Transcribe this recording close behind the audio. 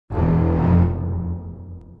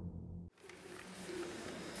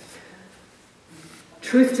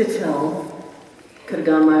Truth to tell, could have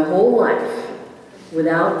gone my whole life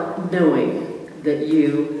without knowing that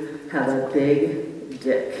you have a big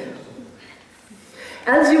dick.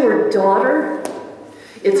 As your daughter,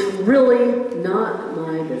 it's really not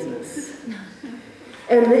my business.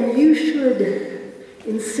 And that you should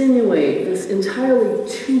insinuate this entirely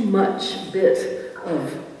too much bit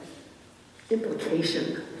of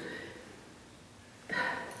implication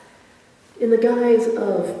in the guise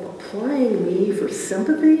of applying me for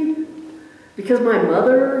sympathy because my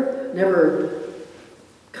mother never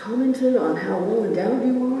commented on how well endowed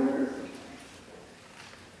you are,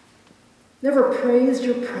 never praised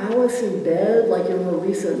your prowess in bed like your more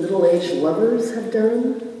recent middle-aged lovers have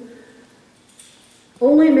done,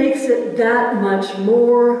 only makes it that much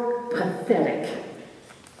more pathetic.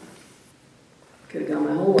 Could have gone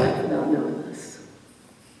my whole life without knowing this.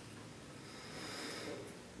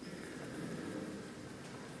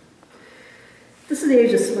 This is the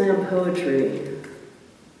age of slam poetry.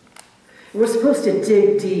 We're supposed to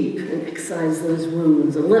dig deep and excise those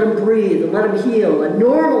wounds and let them breathe and let them heal and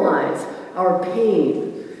normalize our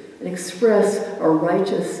pain and express our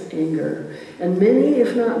righteous anger. And many,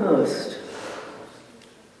 if not most,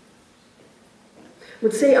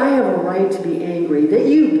 would say, I have a right to be angry, that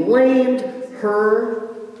you blamed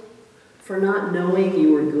her for not knowing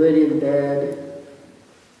you were good in bed,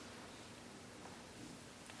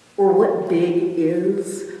 or what big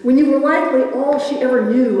is, when you were likely all she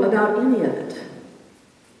ever knew about any of it.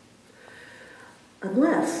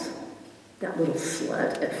 Unless that little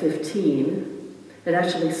slut at 15 had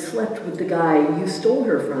actually slept with the guy you stole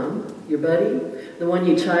her from, your buddy, the one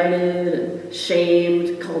you chided and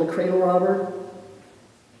shamed, called a cradle robber,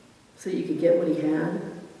 so you could get what he had.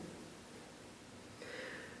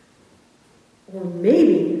 Or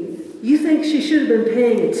maybe you think she should have been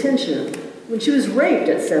paying attention when she was raped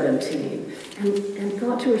at 17 and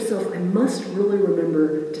thought to herself, I must really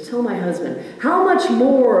remember to tell my husband how much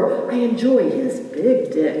more I enjoy his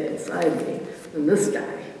big dick inside me than this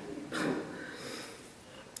guy.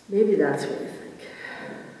 Maybe that's what you think.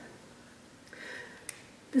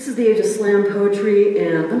 This is the age of slam poetry,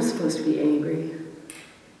 and I'm supposed to be angry.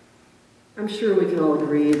 I'm sure we can all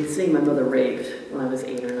agree that seeing my mother raped when I was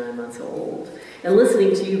 8 or 9 months old, and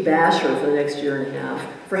listening to you bash her for the next year and a half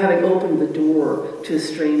for having opened the door to a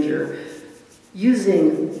stranger,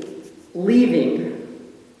 using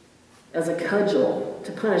leaving as a cudgel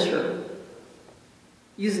to punish her,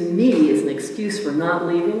 using me as an excuse for not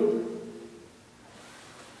leaving,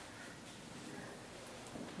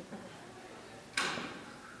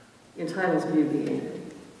 entitles me to be angry.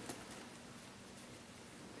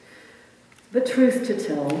 But truth to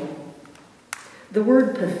tell, the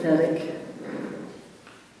word pathetic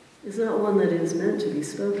is not one that is meant to be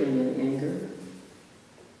spoken in anger.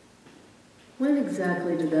 When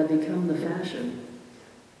exactly did that become the fashion?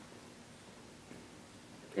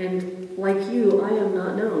 And like you, I am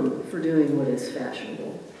not known for doing what is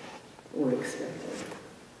fashionable or expected.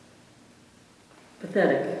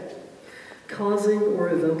 Pathetic, causing or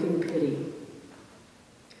evoking pity.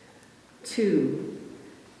 2,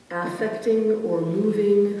 affecting or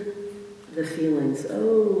moving the feelings.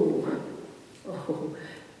 Oh,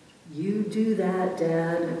 you do that,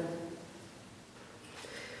 Dad.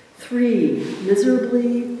 3,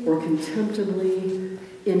 miserably or contemptibly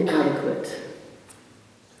inadequate.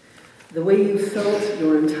 The way you felt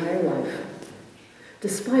your entire life,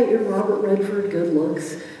 despite your Robert Redford good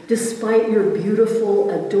looks, despite your beautiful,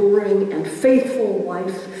 adoring, and faithful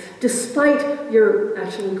wife, despite your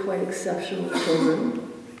actually quite exceptional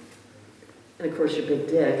children, and of course your big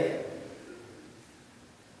dick,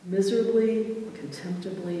 miserably,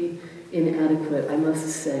 contemptibly inadequate, I must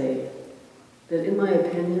say that in my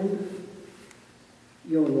opinion,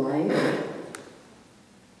 your life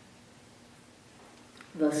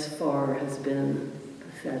thus far has been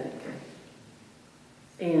pathetic.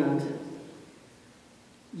 And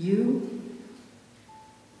you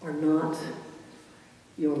are not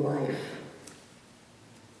your life.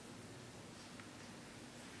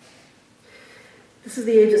 This is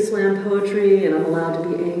the age of slam poetry, and I'm allowed to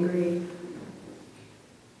be angry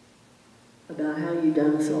about how you've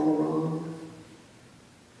done us all wrong.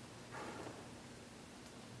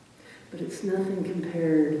 But it's nothing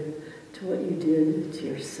compared to what you did to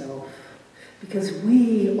yourself, because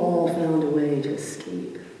we all found a way to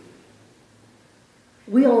escape.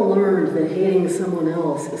 We all learned that hating someone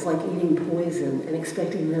else is like eating poison and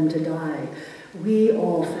expecting them to die. We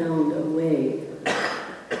all found a way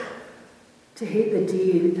to hate the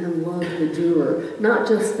deed and love the doer. Not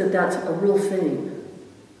just that that's a real thing,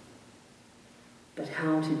 but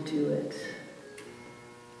how to do it.